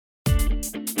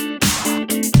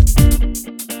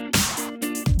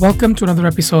Welcome to another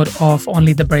episode of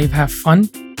Only the Brave Have Fun.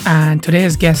 And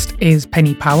today's guest is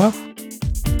Penny Power.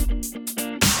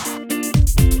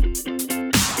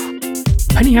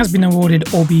 Penny has been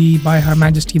awarded OBE by Her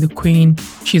Majesty the Queen.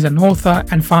 She's an author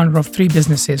and founder of 3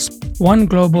 businesses. One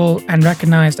global and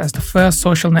recognized as the first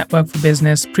social network for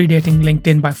business, predating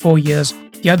LinkedIn by 4 years.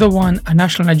 The other one, a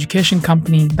national education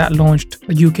company that launched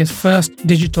the UK's first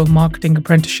digital marketing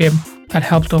apprenticeship that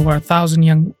helped over 1,000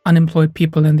 young unemployed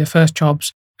people in their first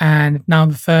jobs. And now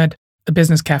the third, the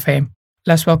Business Cafe.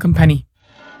 Let's welcome Penny.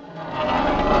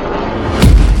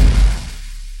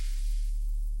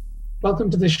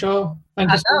 Welcome to the show.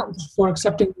 Thank you so much for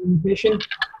accepting the invitation.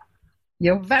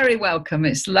 You're very welcome.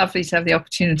 It's lovely to have the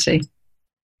opportunity.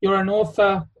 You're an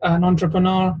author, an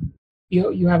entrepreneur.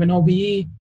 You have an OBE.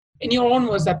 In your own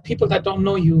words, that people that don't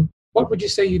know you, what would you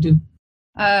say you do?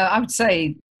 I would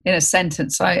say, in a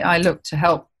sentence, I look to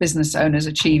help business owners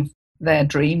achieve their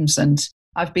dreams. And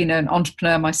I've been an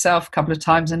entrepreneur myself a couple of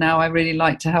times, and now I really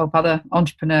like to help other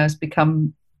entrepreneurs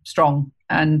become strong.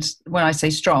 And when I say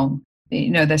strong,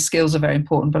 their skills are very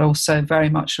important, but also very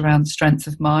much around strength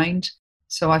of mind.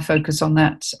 So I focus on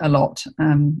that a lot.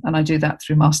 And I do that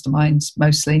through masterminds,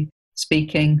 mostly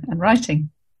speaking and writing.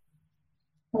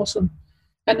 Awesome.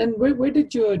 And then where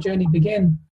did your journey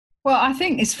begin? Well, I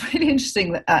think it's really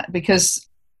interesting because,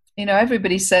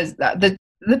 everybody says that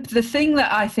the thing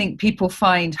that I think people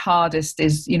find hardest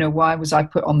is, why was I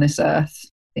put on this earth?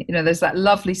 There's that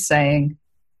lovely saying,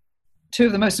 2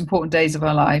 of the most important days of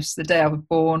our lives, the day I was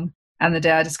born and the day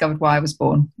I discovered why I was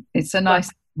born. It's a nice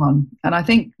one. And I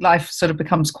think life sort of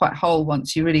becomes quite whole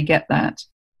once you really get that.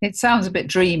 It sounds a bit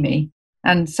dreamy.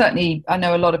 And certainly I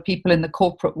know a lot of people in the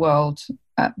corporate world,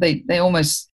 they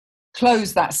almost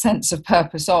close that sense of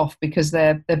purpose off because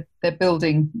they're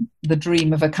building the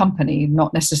dream of a company,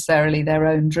 not necessarily their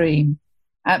own dream.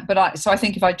 So I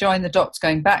think if I join the dots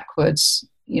going backwards,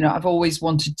 I've always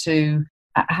wanted to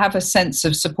have a sense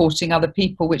of supporting other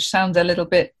people, which sounds a little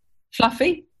bit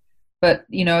fluffy. But,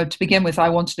 to begin with, I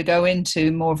wanted to go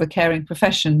into more of a caring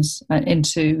professions,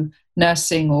 into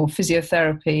nursing or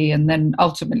physiotherapy. And then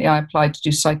ultimately I applied to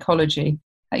do psychology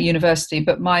at university.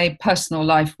 But my personal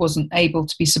life wasn't able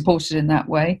to be supported in that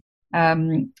way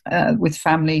with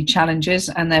family challenges.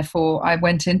 And therefore I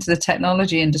went into the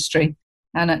technology industry.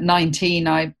 And at 19,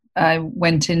 I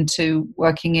went into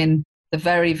working in the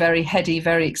very, very heady,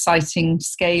 very exciting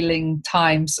scaling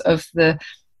times of the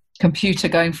computer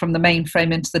going from the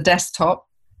mainframe into the desktop.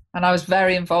 And I was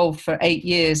very involved for 8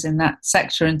 years in that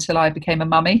sector until I became a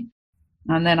mummy.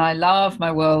 And then I loved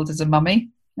my world as a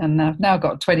mummy. And I've now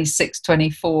got 26,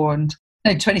 25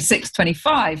 and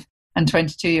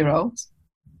 22-year-olds.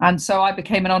 And so I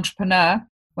became an entrepreneur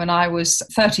when I was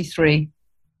 33,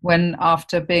 when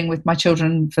after being with my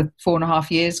children for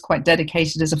 4.5 years, quite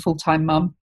dedicated as a full-time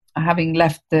mum, having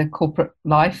left the corporate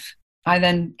life, I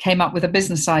then came up with a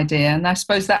business idea. And I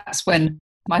suppose that's when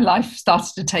my life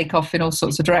started to take off in all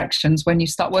sorts of directions. When you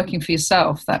start working for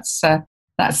yourself, that's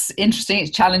interesting.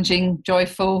 It's challenging,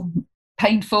 joyful,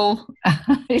 painful.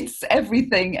 It's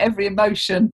everything, every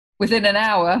emotion within an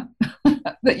hour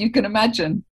that you can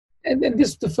imagine. And then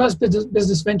the first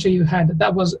business venture you had,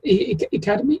 that was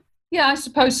Academy? Yeah, I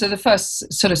suppose so. The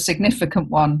first sort of significant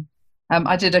one.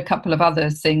 I did a couple of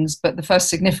other things, but the first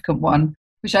significant one,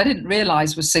 which I didn't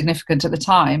realize was significant at the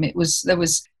time. There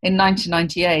was in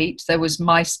 1998, there was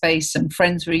MySpace and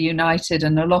Friends Reunited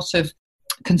and a lot of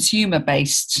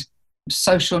consumer-based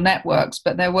social networks,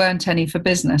 but there weren't any for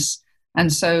business.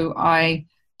 And so I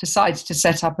decided to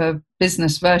set up a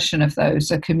business version of those,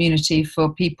 a community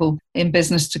for people in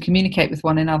business to communicate with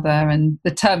one another. And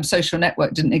the term social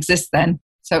network didn't exist then.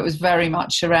 So it was very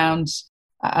much around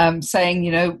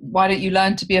saying, why don't you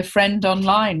learn to be a friend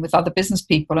online with other business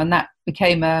people? And that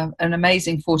became an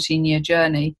amazing 14-year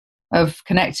journey of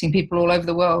connecting people all over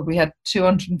the world. We had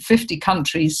 250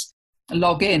 countries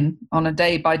log in on a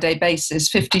day-by-day basis,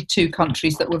 52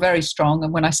 countries that were very strong.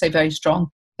 And when I say very strong,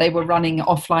 they were running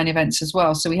offline events as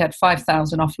well. So we had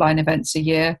 5,000 offline events a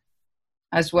year,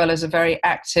 as well as a very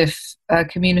active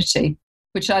community,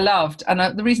 which I loved. And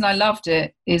the reason I loved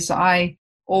it is I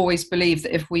always believe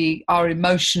that if we are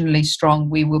emotionally strong,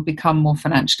 we will become more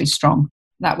financially strong.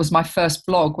 That was my first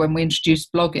blog when we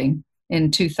introduced blogging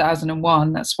in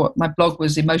 2001. That's what my blog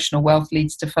was, Emotional Wealth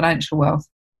Leads to Financial Wealth.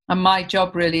 And my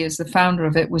job really as the founder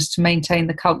of it was to maintain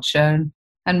the culture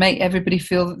and make everybody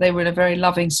feel that they were in a very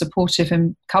loving, supportive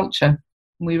culture.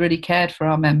 And we really cared for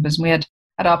our members. And we had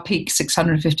at our peak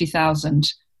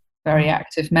 650,000 very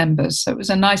active members. So it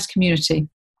was a nice community.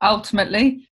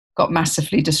 Ultimately, got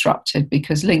massively disrupted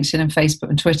because LinkedIn and Facebook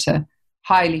and Twitter,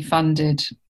 highly funded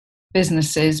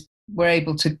businesses, were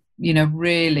able to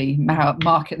really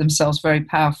market themselves very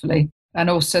powerfully. And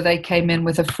also they came in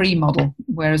with a free model,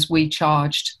 whereas we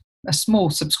charged a small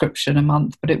subscription a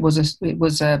month, but it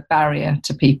was a barrier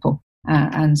to people.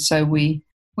 And so we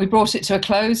brought it to a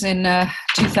close in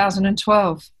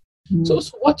 2012. So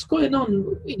what's going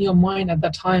on in your mind at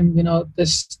that time?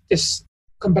 This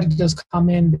competitors come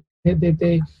in, they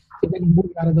really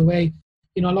move out of the way.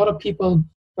 A lot of people,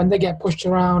 when they get pushed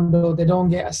around or they don't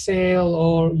get a sale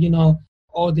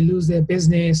or they lose their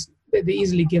business, they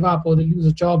easily give up or they lose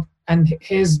a job. And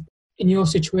in your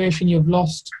situation, you're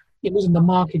losing the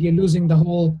market, you're losing the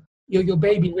whole, your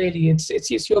baby really,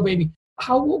 it's your baby.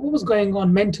 What was going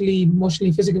on mentally,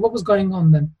 emotionally, physically? What was going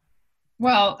on then?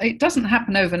 Well, it doesn't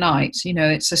happen overnight.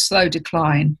 It's a slow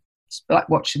decline. It's like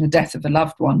watching the death of a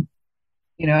loved one,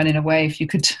 and in a way, if you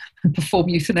could perform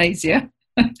euthanasia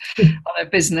on a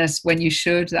business when you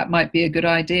should, that might be a good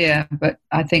idea. But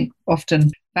I think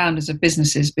often founders of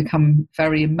businesses become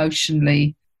very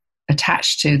emotionally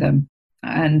attached to them.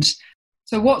 And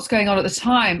so what's going on at the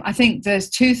time? I think there's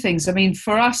two things. I mean,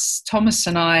 for us, Thomas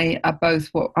and I are both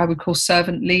what I would call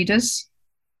servant leaders.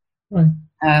 Right.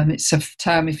 It's a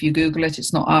term, if you Google it,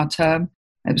 it's not our term.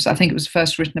 I think it was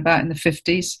first written about in the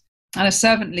 50s. And a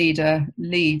servant leader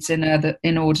leads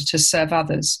in order to serve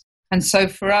others. And so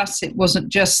for us, it wasn't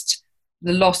just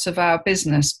the loss of our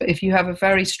business, but if you have a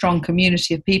very strong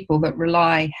community of people that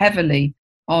rely heavily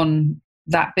on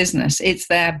that business, it's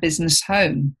their business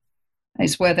home.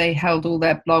 It's where they held all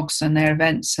their blogs and their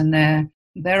events and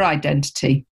their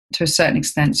identity to a certain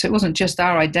extent. So it wasn't just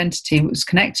our identity, it was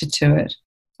connected to it.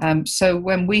 So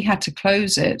when we had to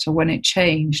close it or when it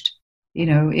changed,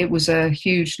 it was a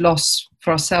huge loss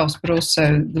for ourselves, but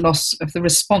also the loss of the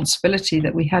responsibility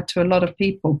that we had to a lot of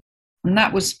people. And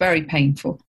that was very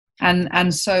painful.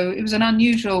 And so it was an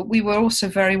unusual, we were also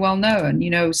very well known.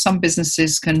 Some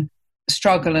businesses can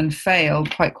struggle and fail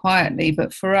quite quietly,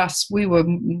 but for us, we were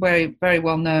very, very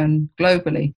well known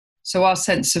globally. So our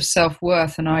sense of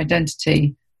self-worth and our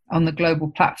identity on the global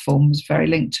platform was very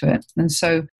linked to it. And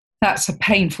so that's a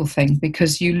painful thing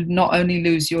because you not only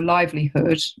lose your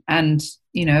livelihood and,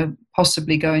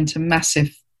 possibly go into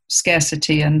massive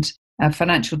scarcity and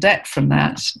financial debt from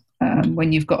that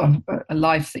when you've got a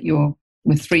life that you're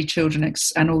with 3 children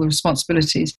and all the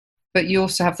responsibilities, but you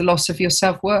also have the loss of your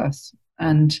self-worth.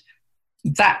 And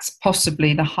that's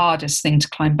possibly the hardest thing to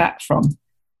climb back from.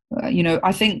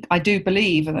 I do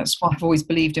believe, and that's why I've always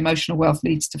believed emotional wealth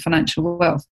leads to financial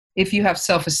wealth. If you have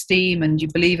self-esteem and you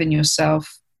believe in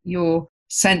yourself, your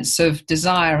sense of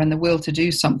desire and the will to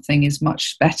do something is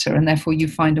much better, and therefore you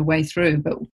find a way through.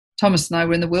 But Thomas and I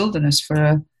were in the wilderness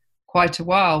for quite a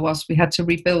while whilst we had to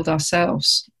rebuild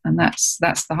ourselves, and that's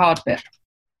the hard bit.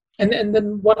 And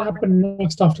then what happened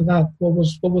next after that? What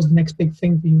was the next big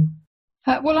thing for you?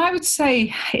 Well, I would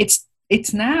say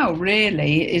it's now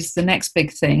really is the next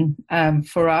big thing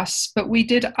for us. But we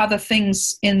did other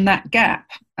things in that gap.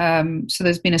 So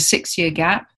there's been a 6-year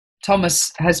gap.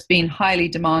 Thomas has been highly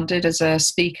demanded as a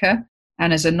speaker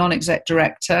and as a non-exec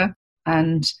director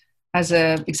and as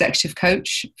an executive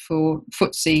coach for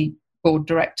FTSE board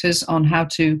directors on how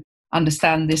to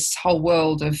understand this whole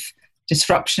world of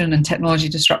disruption and technology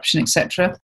disruption,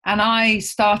 etc. And I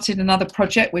started another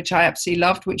project, which I absolutely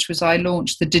loved, which was I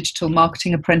launched the Digital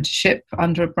Marketing Apprenticeship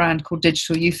under a brand called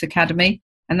Digital Youth Academy.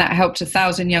 And that helped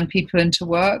 1,000 young people into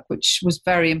work, which was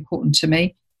very important to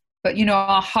me. But,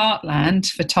 our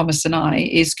heartland for Thomas and I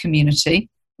is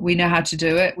community. We know how to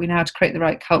do it. We know how to create the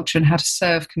right culture and how to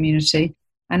serve community,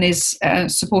 and is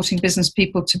supporting business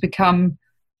people to become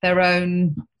their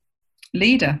own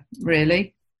leader,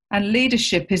 really. And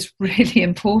leadership is really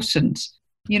important.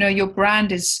 Your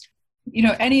brand is,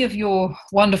 any of your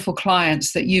wonderful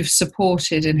clients that you've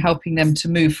supported in helping them to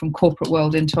move from corporate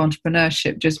world into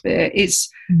entrepreneurship,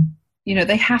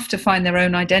 they have to find their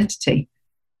own identity.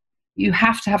 You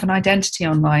have to have an identity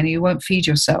online or you won't feed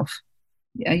yourself.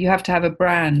 You have to have a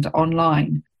brand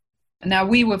online. Now,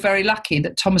 we were very lucky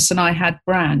that Thomas and I had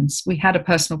brands. We had a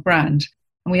personal brand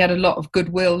and we had a lot of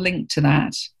goodwill linked to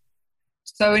that.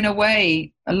 So in a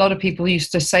way, a lot of people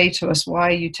used to say to us, why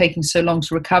are you taking so long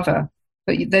to recover?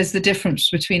 But there's the difference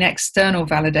between external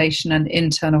validation and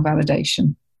internal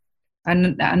validation.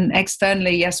 And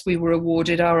externally, yes, we were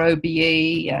awarded our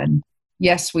OBE, and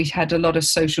yes, we had a lot of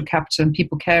social capital and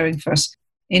people caring for us.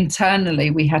 Internally,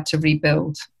 we had to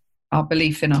rebuild our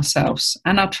belief in ourselves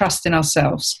and our trust in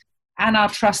ourselves and our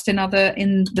trust in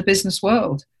the business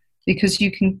world. Because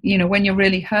you can, when you're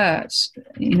really hurt,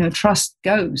 trust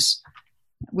goes.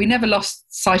 We never lost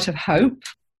sight of hope,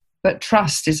 but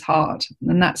trust is hard.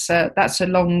 And that's a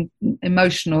long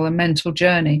emotional and mental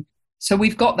journey. So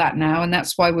we've got that now, and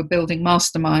that's why we're building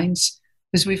masterminds,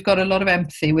 because we've got a lot of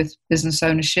empathy with business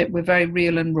ownership. We're very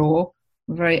real and raw.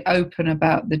 We're very open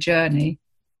about the journey.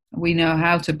 We know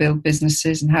how to build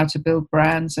businesses and how to build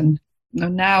brands. And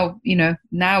now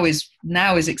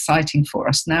is exciting for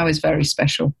us. Now is very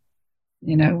special,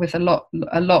 with a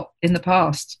lot in the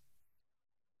past.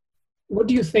 What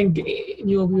do you think, in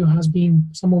your view, has been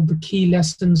some of the key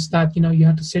lessons that, you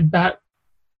had to sit back,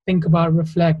 think about,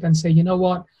 reflect, and say, you know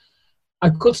what, I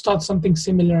could start something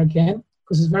similar again?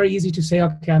 Because it's very easy to say,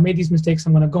 okay, I made these mistakes.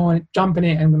 I'm going to go and jump in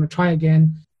it and I'm going to try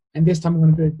again. And this time I'm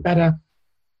going to do it better.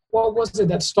 What was it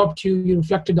that stopped you? You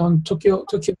reflected on, took your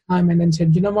time, and then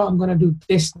said, you know what, I'm going to do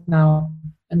this now.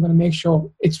 I'm going to make sure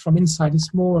it's from inside.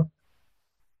 It's more,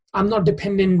 I'm not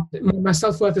dependent, my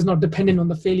self-worth is not dependent on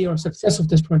the failure or success of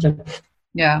this project.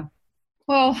 Yeah.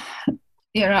 Well,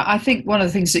 I think one of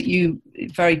the things that you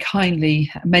very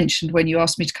kindly mentioned when you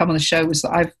asked me to come on the show was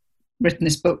that I've written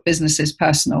this book, Business is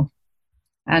Personal.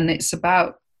 And it's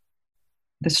about,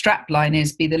 the strap line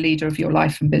is, be the leader of your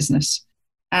life and business.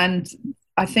 And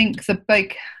I think the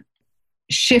big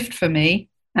shift for me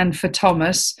and for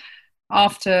Thomas,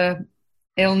 after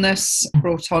illness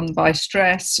brought on by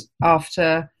stress,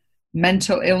 after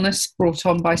mental illness brought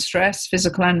on by stress,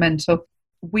 physical and mental,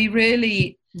 we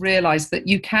really realized that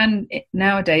you can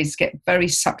nowadays get very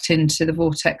sucked into the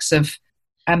vortex of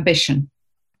ambition.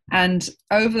 And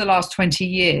over the last 20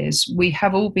 years, we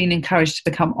have all been encouraged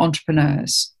to become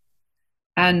entrepreneurs.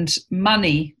 And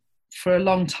money, for a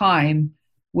long time,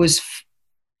 was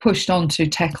pushed onto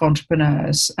tech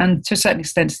entrepreneurs, and to a certain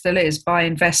extent still is, by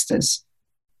investors.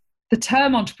 The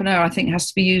term entrepreneur, I think, has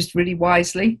to be used really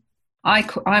wisely.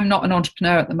 I'm not an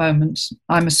entrepreneur at the moment.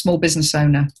 I'm a small business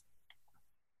owner.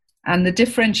 And the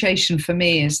differentiation for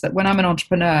me is that when I'm an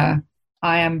entrepreneur,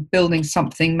 I am building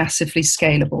something massively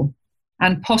scalable.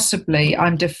 And possibly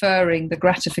I'm deferring the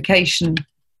gratification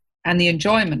and the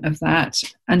enjoyment of that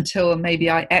until maybe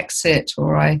I exit,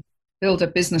 or I build a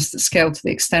business that's scaled to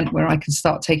the extent where I can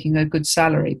start taking a good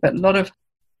salary. But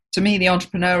to me, the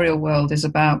entrepreneurial world is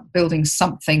about building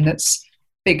something that's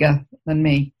bigger than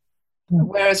me.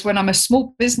 Whereas when I'm a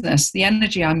small business, the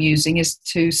energy I'm using is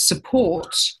to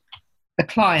support a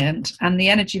client, and the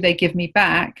energy they give me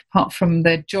back, apart from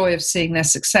the joy of seeing their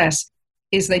success,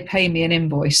 is they pay me an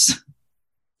invoice.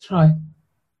 Right.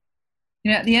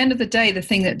 At the end of the day, the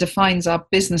thing that defines our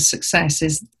business success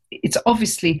is, it's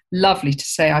obviously lovely to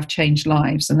say I've changed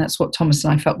lives, and that's what Thomas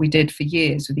and I felt we did for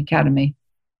years with the Academy.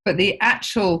 But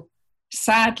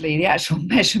sadly, the actual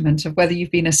measurement of whether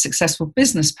you've been a successful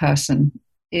business person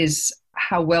is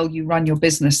how well you run your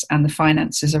business and the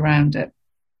finances around it.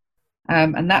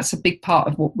 And that's a big part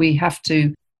of what we have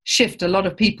to shift. A lot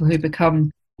of people who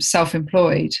become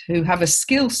self-employed, who have a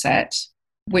skill set,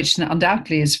 which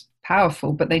undoubtedly is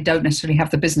powerful, but they don't necessarily have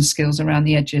the business skills around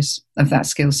the edges of that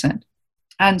skill set.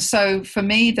 And so for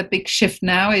me, the big shift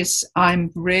now is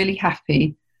I'm really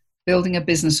happy building a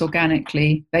business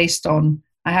organically based on,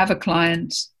 I have a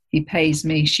client, he pays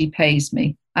me, she pays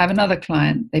me. I have another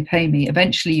client, they pay me.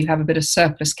 Eventually you have a bit of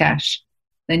surplus cash,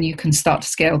 then you can start to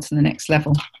scale to the next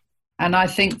level. And I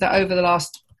think that over the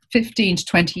last 15 to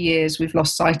 20 years, we've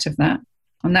lost sight of that.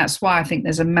 And that's why I think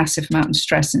there's a massive amount of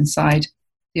stress inside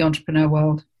the entrepreneur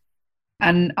world.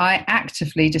 And I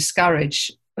actively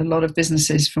discourage a lot of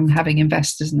businesses from having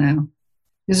investors now.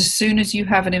 Because as soon as you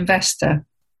have an investor,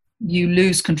 you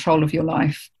lose control of your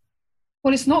life.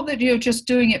 Well, it's not that you're just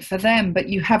doing it for them, but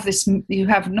you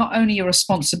have not only your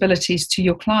responsibilities to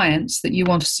your clients that you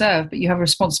want to serve, but you have a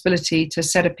responsibility to a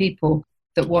set of people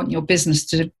that want your business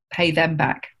to pay them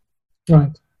back.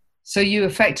 Right. So you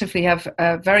effectively have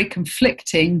very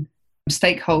conflicting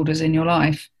stakeholders in your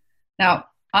life. Now,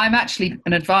 I'm actually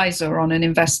an advisor on an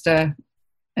investor,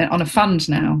 on a fund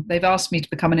now. They've asked me to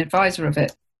become an advisor of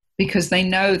it because they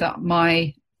know that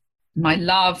my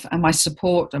love and my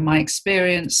support and my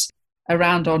experience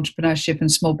around entrepreneurship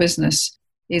and small business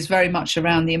is very much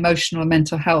around the emotional and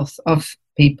mental health of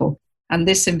people. And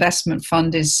this investment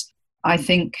fund is, I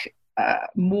think,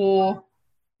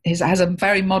 has a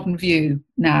very modern view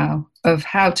now of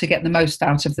how to get the most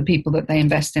out of the people that they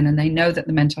invest in. And they know that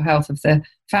the mental health of the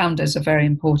founders are very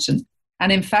important.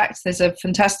 And in fact, there's a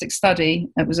fantastic study.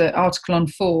 It was an article on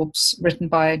Forbes written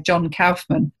by John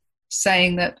Kaufman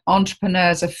saying that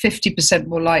entrepreneurs are 50%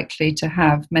 more likely to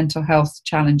have mental health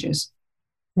challenges.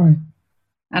 Right.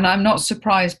 And I'm not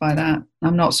surprised by that.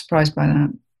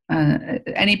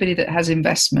 Anybody that has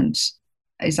investments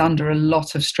is under a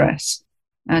lot of stress.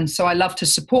 And so I love to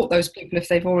support those people if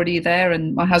they've already there.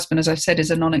 And my husband, as I said,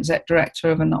 is a non-exec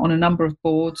director on a number of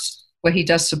boards where he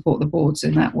does support the boards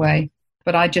in that way.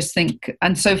 But I just think,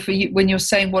 and so for you, when you're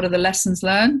saying what are the lessons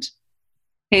learned,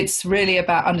 it's really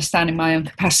about understanding my own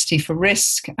capacity for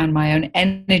risk and my own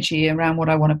energy around what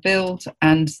I want to build,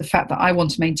 and the fact that I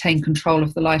want to maintain control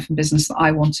of the life and business that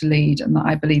I want to lead and that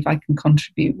I believe I can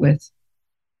contribute with.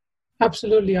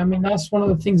 Absolutely. I mean, that's one of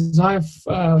the things I've,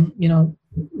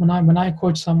 when I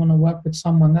coach someone or work with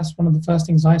someone, that's one of the first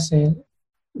things I say.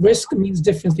 Risk means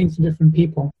different things to different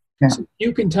people. Yeah. So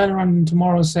you can turn around and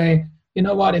tomorrow say, you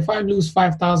know what, if I lose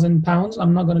 £5,000,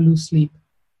 I'm not going to lose sleep.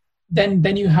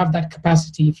 Then you have that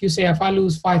capacity. If you say, if I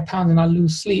lose £5 and I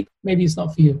lose sleep, maybe it's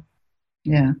not for you.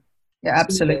 Yeah,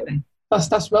 absolutely. So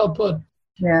that's well put.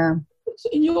 Yeah. So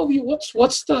in your view,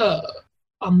 what's a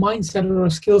mindset or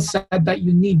a skill set that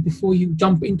you need before you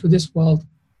jump into this world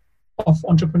of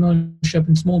entrepreneurship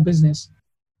and small business?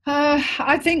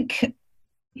 I think,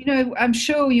 I'm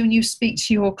sure when you speak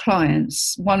to your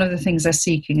clients, one of the things they're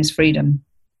seeking is freedom.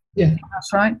 Yeah.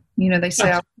 That's right. They say,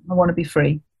 I want to be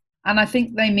free. And I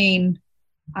think they mean,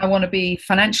 I want to be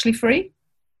financially free.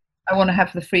 I want to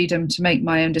have the freedom to make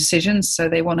my own decisions. So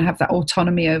they want to have that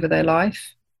autonomy over their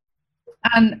life.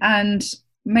 And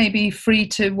maybe free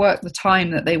to work the time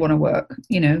that they want to work.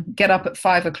 Get up at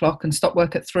 5 o'clock and stop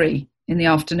work at 3 in the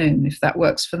afternoon, if that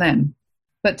works for them.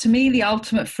 But to me, the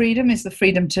ultimate freedom is the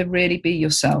freedom to really be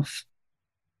yourself.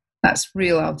 That's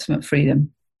real ultimate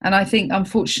freedom. And I think,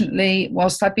 unfortunately,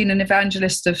 whilst I've been an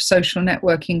evangelist of social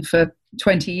networking for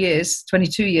 22 years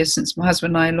since my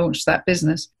husband and I launched that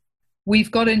business,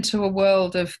 we've got into a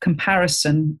world of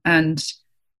comparison and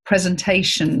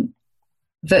presentation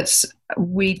that's,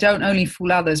 we don't only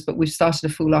fool others, but we've started to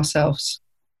fool ourselves.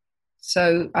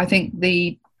 So I think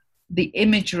the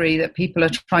imagery that people are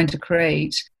trying to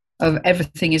create of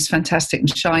everything is fantastic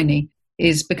and shiny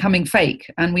is becoming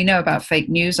fake. And we know about fake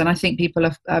news. And I think people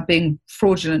are being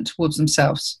fraudulent towards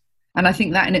themselves. And I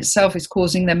think that in itself is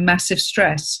causing them massive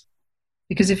stress.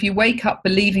 Because if you wake up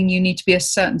believing you need to be a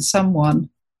certain someone,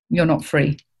 you're not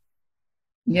free.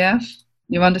 Yeah?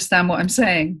 You understand what I'm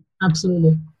saying?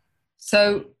 Absolutely.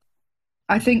 So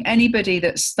I think anybody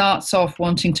that starts off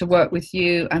wanting to work with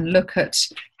you and look at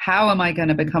how am I going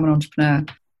to become an entrepreneur,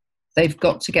 they've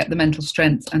got to get the mental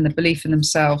strength and the belief in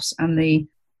themselves and the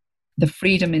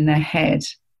freedom in their head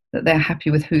that they're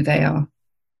happy with who they are.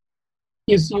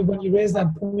 Yes, when you raised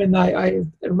that point, I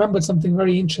remembered something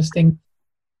very interesting.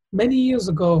 Many years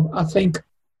ago, I think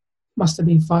must have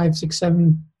been 5, 6,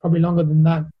 7, probably longer than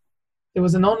that. There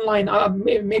was an online,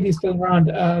 maybe it's still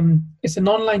around. It's an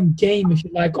online game, if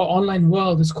you like, or online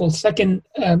world. It's called Second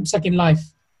Life.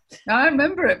 I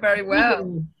remember it very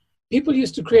well. People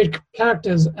used to create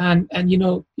characters, and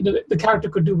the character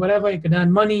could do whatever. It could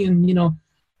earn money,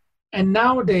 and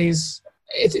nowadays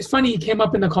it's funny. It came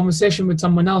up in a conversation with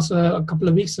someone else a couple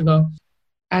of weeks ago,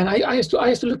 and I used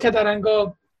to look at that and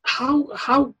go,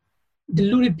 how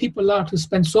deluded people are to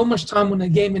spend so much time on a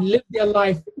game and live their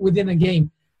life within a game.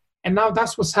 And now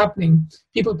that's what's happening.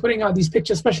 People putting out these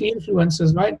pictures, especially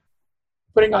influencers, right?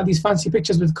 Putting out these fancy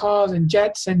pictures with cars and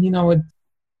jets and, with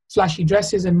flashy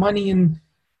dresses and money, and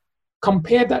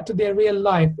compare that to their real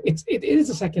life. It is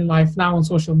a second life now on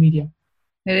social media.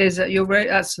 It is.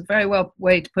 That's a very well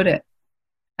way to put it.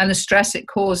 And the stress it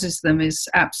causes them is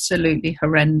absolutely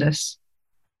horrendous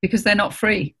because they're not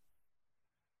free.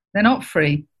 They're not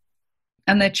free.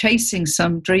 And they're chasing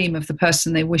some dream of the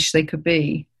person they wish they could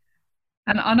be.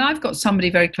 And I've got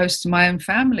somebody very close to my own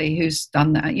family who's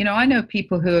done that. I know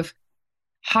people who have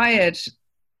hired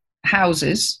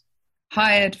houses,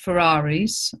 hired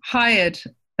Ferraris, hired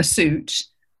a suit,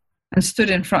 and stood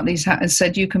in front of these houses and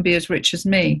said, you can be as rich as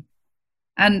me.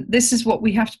 And this is what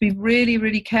we have to be really,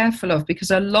 really careful of,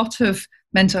 because a lot of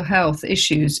mental health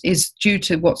issues is due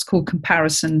to what's called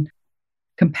comparison,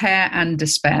 compare and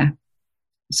despair.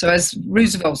 So as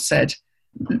Roosevelt said,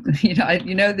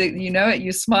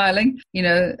 you're smiling,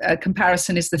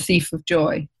 comparison is the thief of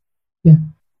joy. Yeah.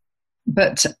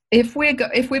 But if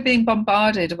we're being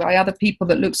bombarded by other people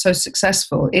that look so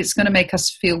successful, it's going to make us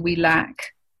feel we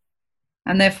lack.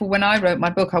 And therefore, when I wrote my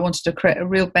book, I wanted to create a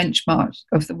real benchmark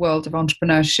of the world of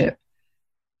entrepreneurship,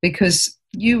 because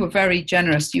you were very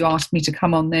generous. You asked me to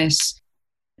come on this.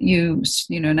 You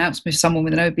announced me someone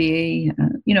with an OBE.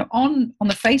 On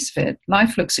the face of it,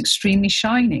 life looks extremely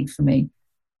shiny for me.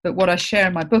 But what I share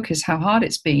in my book is how hard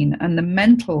it's been, and the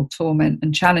mental torment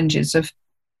and challenges of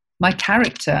my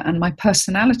character and my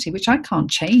personality, which I can't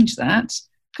change that.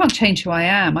 I can't change who I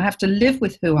am. I have to live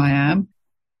with who I am,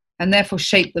 and therefore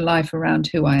shape the life around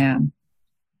who I am.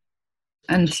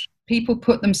 And people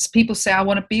say, I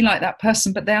want to be like that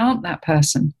person, but they aren't that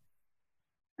person.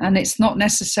 And it's not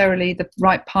necessarily the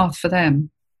right path for them.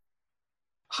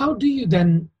 How do you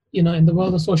then in the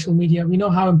world of social media, we know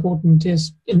how important it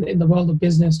is in the world of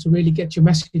business to really get your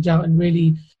message out and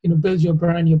really, build your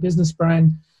brand, your business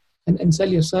brand, and sell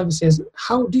your services.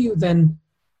 How do you then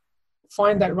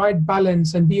find that right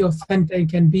balance and be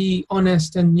authentic and be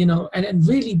honest and, and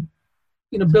really,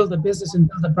 build a business and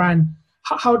build a brand?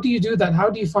 How do you do that? How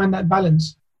do you find that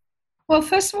balance? Well,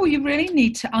 first of all, you really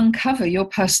need to uncover your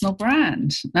personal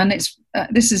brand. And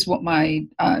this is what my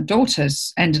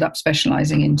daughters ended up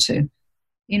specializing into.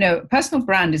 Personal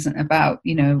brand isn't about,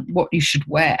 what you should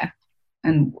wear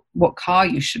and what car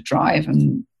you should drive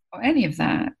or any of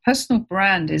that. Personal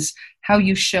brand is how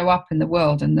you show up in the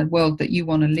world and the world that you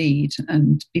want to lead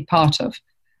and be part of.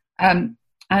 And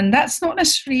that's not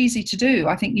necessarily easy to do.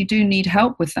 I think you do need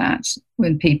help with that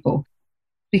with people,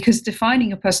 because defining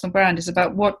your personal brand is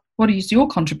about what is your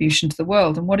contribution to the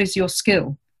world and what is your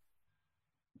skill.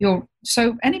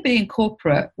 So anybody in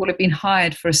corporate will have been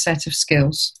hired for a set of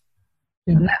skills.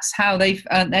 Yeah. And that's how they've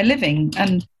earned their living.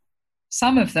 And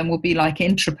some of them will be like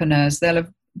entrepreneurs. They'll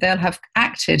have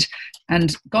acted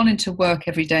and gone into work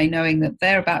every day knowing that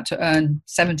they're about to earn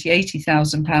 70,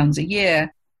 80,000 pounds a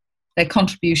year. Their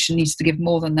contribution needs to give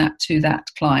more than that to that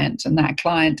client, and that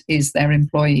client is their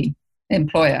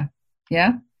employer.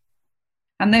 Yeah.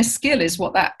 And their skill is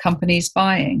what that company is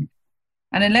buying.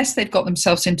 And unless they've got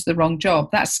themselves into the wrong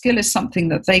job, that skill is something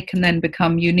that they can then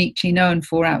become uniquely known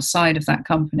for outside of that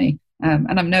company.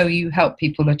 And I know you help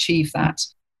people achieve that.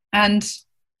 And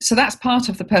so that's part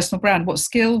of the personal brand. What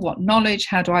skill, what knowledge,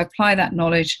 how do I apply that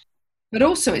knowledge? But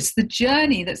also it's the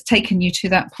journey that's taken you to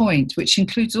that point, which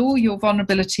includes all your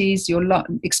vulnerabilities, your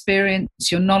experience,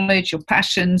 your knowledge, your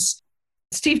passions.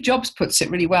 Steve Jobs puts it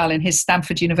really well in his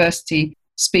Stanford University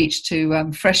speech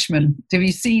to freshmen. Have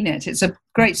you seen it? It's a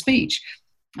great speech.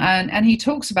 And he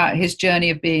talks about his journey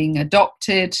of being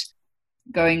adopted,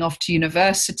 going off to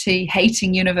university,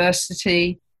 hating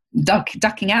university,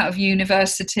 ducking out of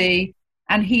university.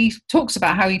 And he talks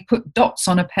about how he put dots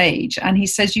on a page. And he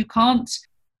says you can't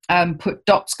put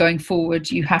dots going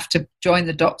forward. You have to join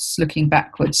the dots looking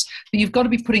backwards. But you've got to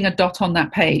be putting a dot on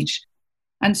that page.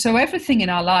 And so everything in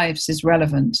our lives is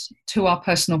relevant to our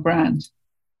personal brand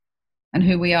and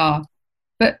who we are.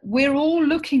 But we're all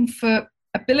looking for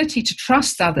ability to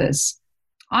trust others.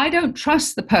 I don't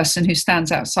trust the person who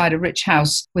stands outside a rich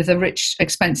house with a rich,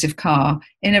 expensive car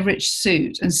in a rich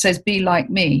suit and says, be like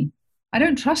me. I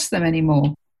don't trust them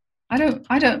anymore. I don't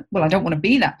want to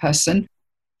be that person,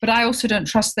 but I also don't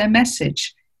trust their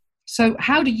message. So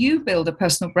how do you build a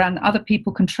personal brand that other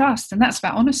people can trust? And that's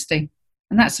about honesty.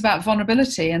 And that's about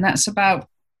vulnerability. And that's about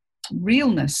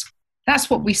realness. That's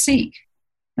what we seek.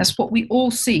 That's what we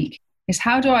all seek, is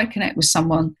how do I connect with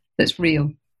someone that's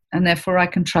real and therefore I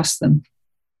can trust them?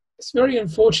 It's very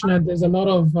unfortunate. There's a lot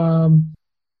of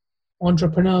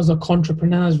entrepreneurs or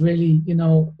contrepreneurs really,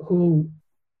 who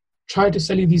try to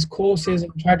sell you these courses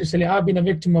and try to sell you, I've been a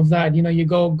victim of that. You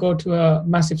go to a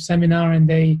massive seminar and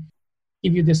they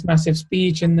give you this massive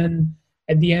speech, and then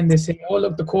at the end they say, oh,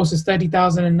 look, the course is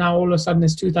 30,000 and now all of a sudden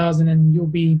it's 2,000 and you'll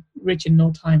be rich in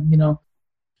no time,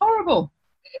 Horrible.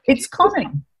 It's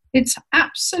common. It's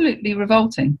absolutely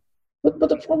revolting. But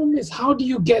the problem is, how do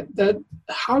you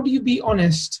be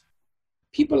honest?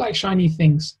 People like shiny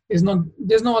things. There's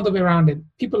no other way around it.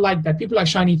 People like that. People like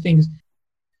shiny things.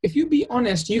 If you be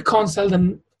honest, you can't sell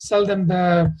them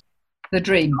the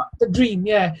dream. The dream,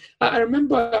 yeah. I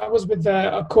remember I was with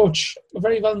a coach, a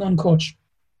very well-known coach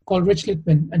called Rich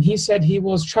Littman, and he said he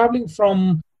was traveling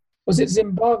from, was it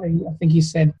Zimbabwe? I think he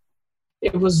said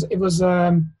it was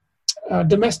a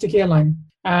domestic airline,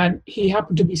 and he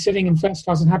happened to be sitting in first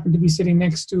class and happened to be sitting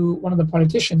next to one of the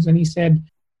politicians, and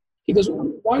he goes,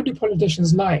 why do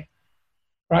politicians lie?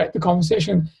 Right, the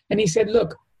conversation. And he said,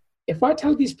 look, if I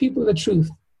tell these people the truth,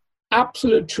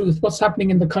 absolute truth, what's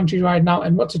happening in the country right now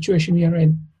and what situation we are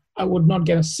in, I would not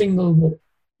get a single vote.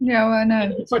 Yeah, well, I know.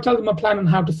 And if I tell them a plan on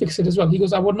how to fix it as well, he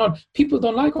goes, I would not. People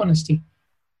don't like honesty.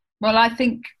 Well, I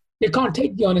think they can't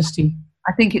take the honesty.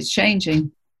 I think it's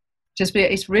changing.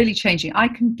 It's really changing. I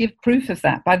can give proof of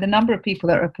that by the number of people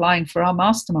that are applying for our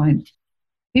mastermind.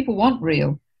 People want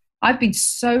real. I've been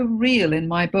so real in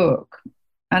my book.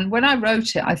 And when I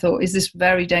wrote it, I thought, is this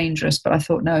very dangerous? But I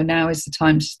thought, no, now is the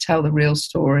time to tell the real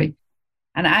story.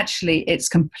 And actually, it's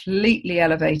completely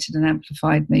elevated and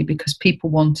amplified me because people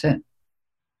want it.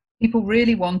 People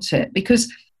really want it.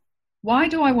 Because why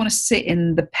do I want to sit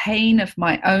in the pain of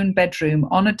my own bedroom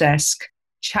on a desk,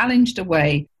 challenged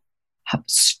away,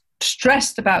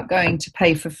 stressed about going to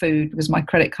pay for food because my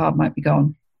credit card might be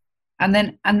gone, and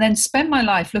then spend my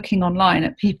life looking online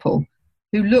at people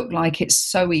who look like it's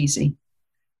so easy?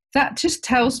 That just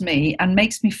tells me and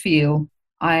makes me feel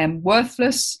I am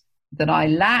worthless, that I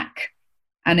lack,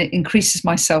 and it increases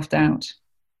my self-doubt.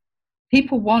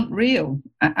 People want real.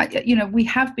 We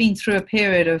have been through a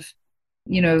period of,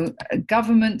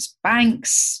 governments,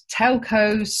 banks,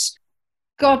 telcos,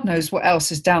 God knows what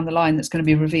else is down the line that's going to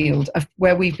be revealed, of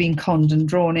where we've been conned and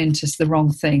drawn into the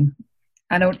wrong thing.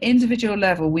 And on an individual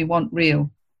level, we want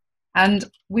real. And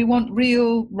we want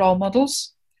real role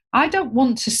models. I don't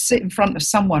want to sit in front of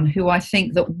someone who I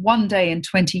think that one day in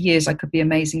 20 years I could be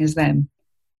amazing as them.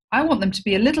 I want them to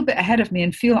be a little bit ahead of me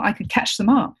and feel I could catch them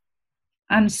up.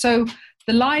 And so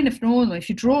the line of normal, if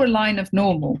you draw a line of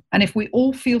normal, and if we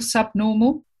all feel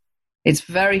subnormal, it's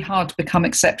very hard to become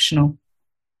exceptional.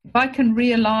 If I can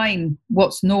realign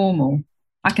what's normal,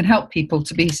 I can help people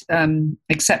to be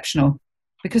exceptional,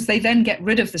 because they then get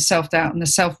rid of the self-doubt and the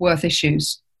self-worth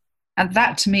issues. And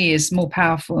that to me is more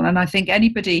powerful. And I think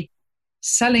anybody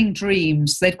selling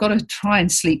dreams, they've got to try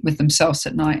and sleep with themselves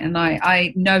at night. And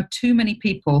I know too many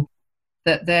people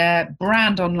that their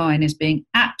brand online is being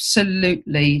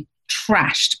absolutely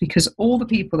trashed because all the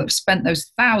people that have spent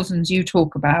those thousands you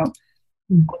talk about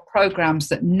on programs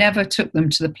that never took them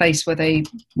to the place where they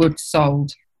were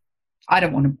sold. I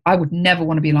would never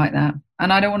want to be like that.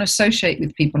 And I don't want to associate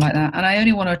with people like that. And I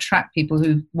only want to attract people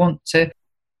who want to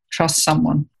trust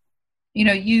someone.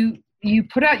 You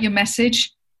put out your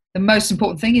message. The most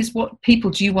important thing is, what people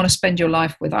do you want to spend your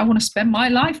life with? I want to spend my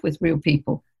life with real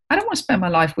people. I don't want to spend my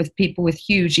life with people with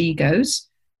huge egos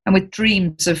and with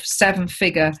dreams of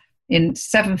seven-figure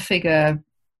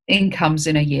incomes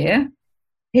in a year.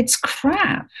 It's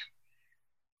crap.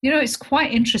 It's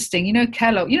quite interesting.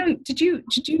 Kellogg, did you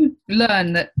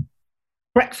learn that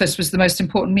breakfast was the most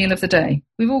important meal of the day?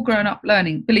 We've all grown up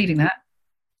believing that.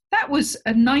 That was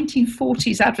a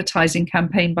 1940s advertising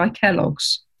campaign by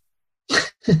Kellogg's.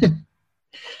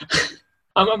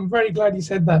 I'm very glad you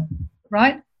said that.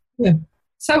 Right? Yeah.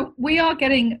 So we are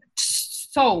getting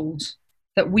sold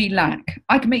that we lack.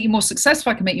 I can make you more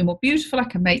successful. I can make you more beautiful. I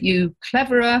can make you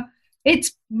cleverer.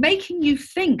 It's making you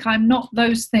think I'm not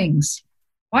those things.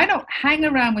 Why not hang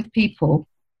around with people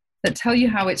that tell you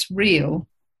how it's real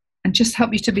and just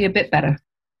help you to be a bit better?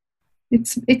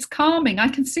 It's calming. I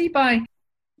can see by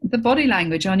the body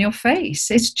language on your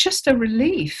face. It's just a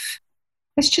relief.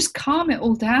 Let's just calm it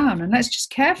all down and let's just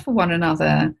care for one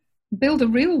another, build a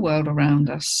real world around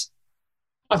us.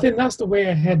 I think that's the way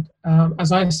ahead,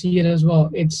 as I see it as well.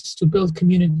 It's to build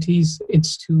communities.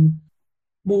 It's to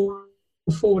move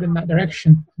forward in that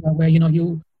direction, where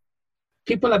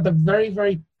people at the very,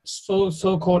 very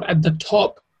so-called at the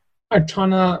top are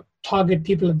trying to target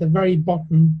people at the very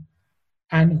bottom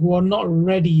and who are not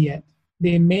ready yet.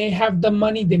 They may have the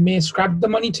money, they may scrap the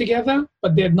money together,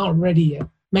 but they're not ready yet.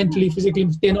 Mentally, physically,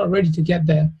 they're not ready to get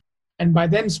there. And by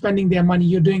them spending their money,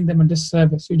 you're doing them a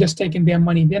disservice. You're just taking their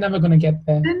money. They're never going to get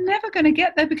there. They're never going to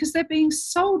get there because they're being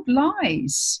sold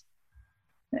lies.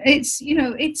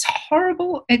 It's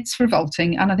horrible. It's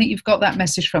revolting. And I think you've got that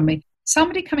message from me.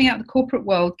 Somebody coming out of the corporate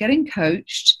world, getting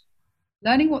coached,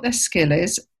 learning what their skill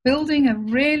is, building a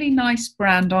really nice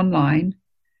brand online,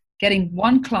 getting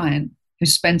one client who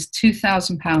spends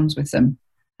 £2,000 with them,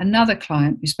 another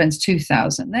client who spends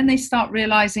 $2,000. Then they start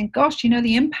realizing, gosh,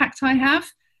 the impact I have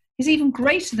is even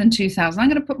greater than $2,000. I'm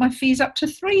going to put my fees up to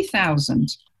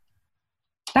 $3,000.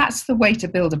 That's the way to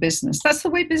build a business. That's the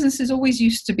way businesses always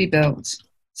used to be built.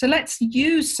 So let's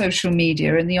use social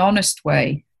media in the honest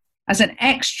way as an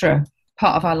extra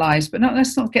part of our lives, but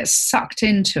let's not get sucked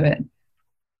into it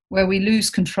where we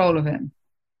lose control of it.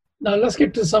 Now let's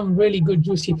get to some really good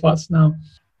juicy parts now.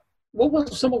 What were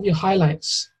some of your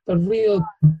highlights, the real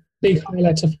big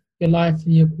highlights of your life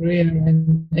and your career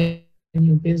and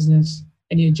your business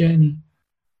and your journey?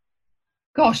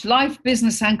 Gosh, life,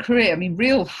 business and career. I mean,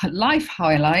 real life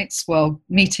highlights. Well,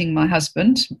 meeting my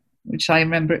husband, which I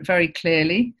remember it very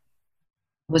clearly,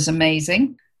 was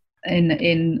amazing. In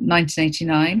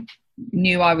 1989,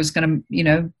 knew I was going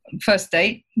to, first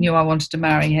date, knew I wanted to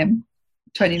marry him.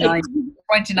 29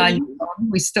 years on,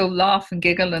 we still laugh and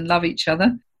giggle and love each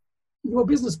other. You were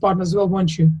business partners as well,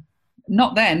 weren't you?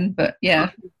 Not then, but yeah.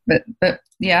 But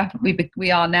yeah, we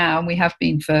are now, and we have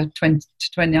been for 20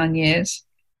 to 29 years.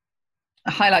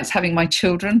 Highlights having my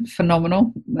children,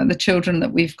 phenomenal. The children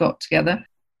that we've got together.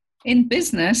 In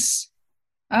business,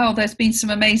 there's been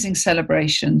some amazing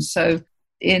celebrations. So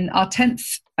in our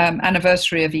 10th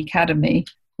anniversary of Academy,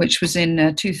 which was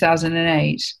in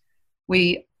 2008,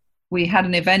 we had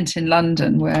an event in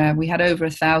London where we had over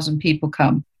 1,000 people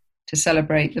come to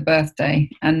celebrate the birthday.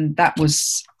 And that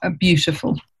was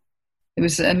beautiful. It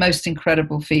was a most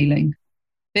incredible feeling.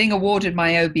 Being awarded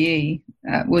my OBE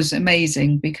was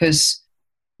amazing because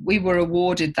we were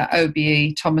awarded that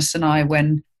OBE, Thomas and I,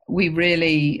 when we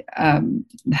really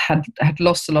had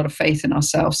lost a lot of faith in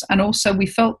ourselves. And also we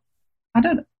felt,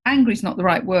 angry is not the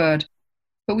right word,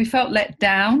 but we felt let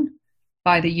down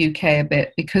by the UK a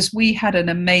bit, because we had an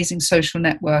amazing social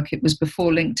network. It was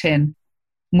before LinkedIn.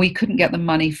 We couldn't get the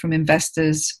money from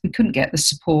investors. We couldn't get the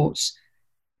support.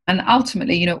 And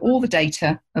ultimately, all the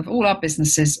data of all our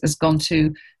businesses has gone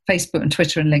to Facebook and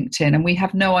Twitter and LinkedIn, and we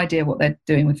have no idea what they're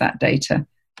doing with that data.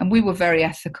 And we were very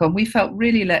ethical, and we felt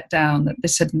really let down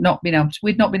that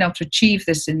we'd not been able to achieve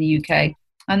this in the UK.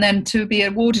 And then to be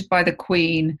awarded by the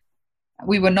Queen,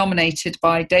 we were nominated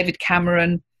by David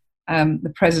Cameron,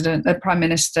 the Prime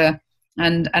Minister,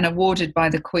 and awarded by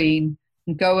the Queen,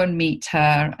 and go and meet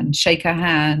her and shake her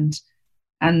hand.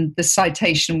 And the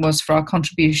citation was for our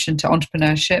contribution to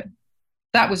entrepreneurship.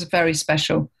 That was very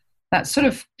special. That sort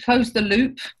of closed the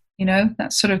loop,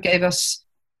 that sort of gave us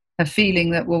a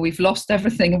feeling that, well, we've lost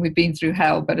everything and we've been through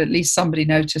hell, but at least somebody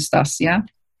noticed us, yeah?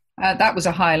 That was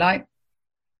a highlight.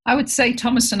 I would say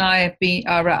Thomas and I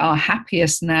are at our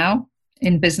happiest now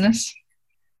in business,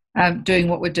 doing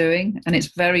what we're doing. And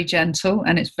it's very gentle,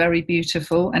 and it's very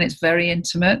beautiful, and it's very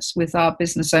intimate with our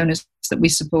business owners that we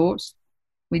support.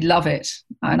 We love it.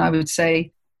 And I would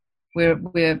say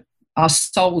our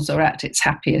souls are at its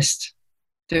happiest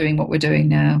doing what we're doing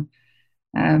now.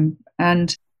 And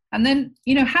then,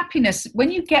 happiness,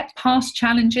 when you get past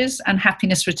challenges and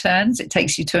happiness returns, it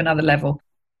takes you to another level,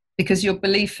 because your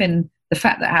belief in the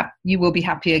fact that you will be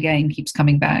happy again keeps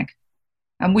coming back.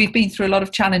 And we've been through a lot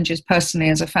of challenges personally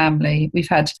as a family. We've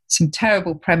had some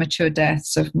terrible premature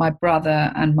deaths of my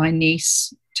brother and my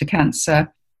niece to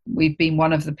cancer. We've been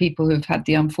one of the people who've had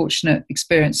the unfortunate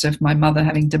experience of my mother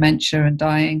having dementia and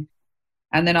dying.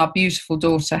 And then our beautiful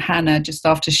daughter, Hannah, just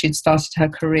after she'd started her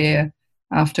career,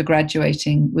 after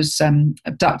graduating, was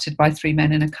abducted by 3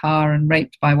 men in a car and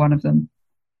raped by one of them.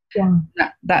 Yeah.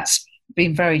 That's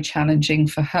been very challenging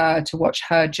for her to watch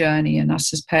her journey and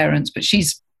us as parents. But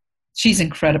she's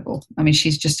incredible. I mean,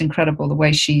 she's just incredible the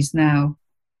way she's now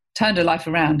turned her life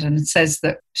around, and says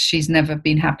that she's never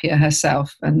been happier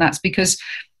herself. And that's because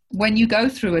when you go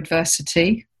through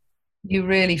adversity, you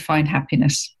really find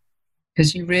happiness,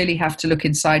 because you really have to look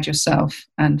inside yourself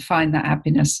and find that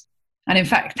happiness. And in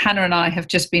fact, Hannah and I have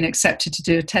just been accepted to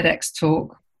do a TEDx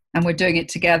talk, and we're doing it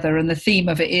together. And the theme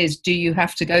of it is, do you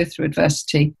have to go through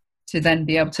adversity to then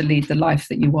be able to lead the life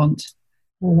that you want?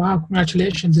 Oh, wow.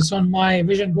 Congratulations. It's on my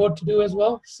vision board to do as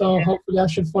well. So hopefully I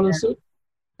should follow suit.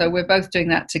 So we're both doing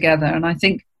that together. And I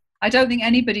don't think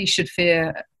anybody should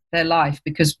fear their life,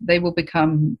 because they will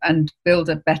become and build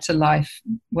a better life.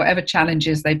 Whatever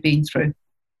challenges they've been through,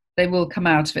 they will come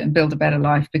out of it and build a better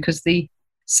life, because the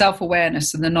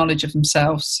self-awareness and the knowledge of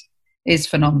themselves is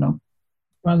phenomenal.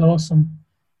 Well, awesome.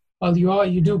 Well,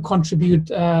 you do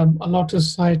contribute a lot to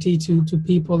society, to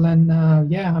people. And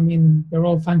we're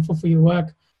all thankful for your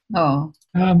work. Oh.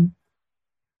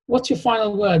 What's your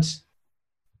final words?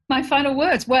 My final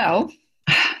words? Well,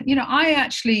 I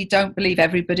actually don't believe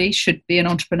everybody should be an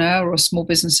entrepreneur or a small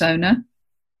business owner.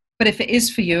 But if it is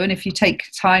for you, and if you take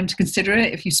time to consider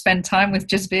it, if you spend time with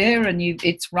Jasbir and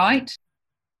it's right,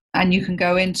 and you can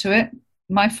go into it,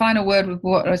 my final word with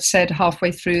what I said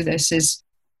halfway through this is,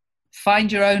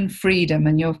 find your own freedom,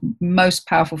 and your most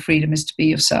powerful freedom is to be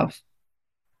yourself.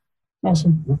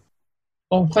 Awesome.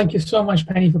 Well, thank you so much,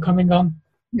 Penny, for coming on.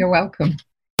 You're welcome.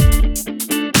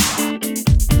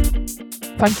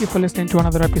 Thank you for listening to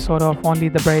another episode of Only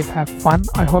the Brave Have Fun.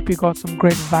 I hope you got some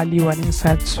great value and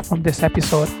insights from this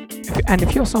episode.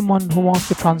 If you're someone who wants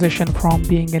to transition from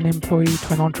being an employee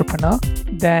to an entrepreneur,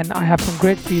 then I have some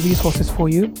great free resources for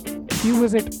you. If you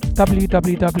visit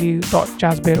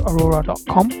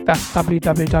www.jasbiraurora.com, that's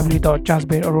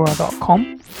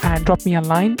www.jasbiraurora.com, and drop me a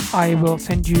line, I will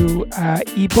send you an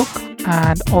ebook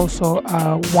and also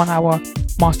a 1-hour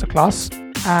masterclass.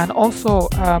 And also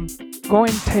go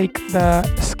and take the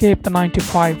Escape the 9 to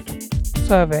 5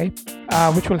 survey,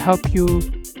 which will help you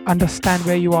understand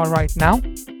where you are right now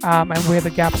and where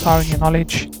the gaps are in your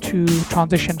knowledge to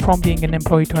transition from being an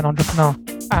employee to an entrepreneur.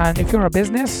 And if you're a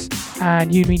business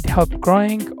and you need help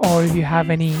growing, or if you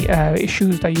have any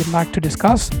issues that you'd like to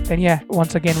discuss, then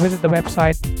once again, visit the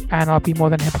website and I'll be more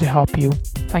than happy to help you.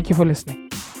 Thank you for listening.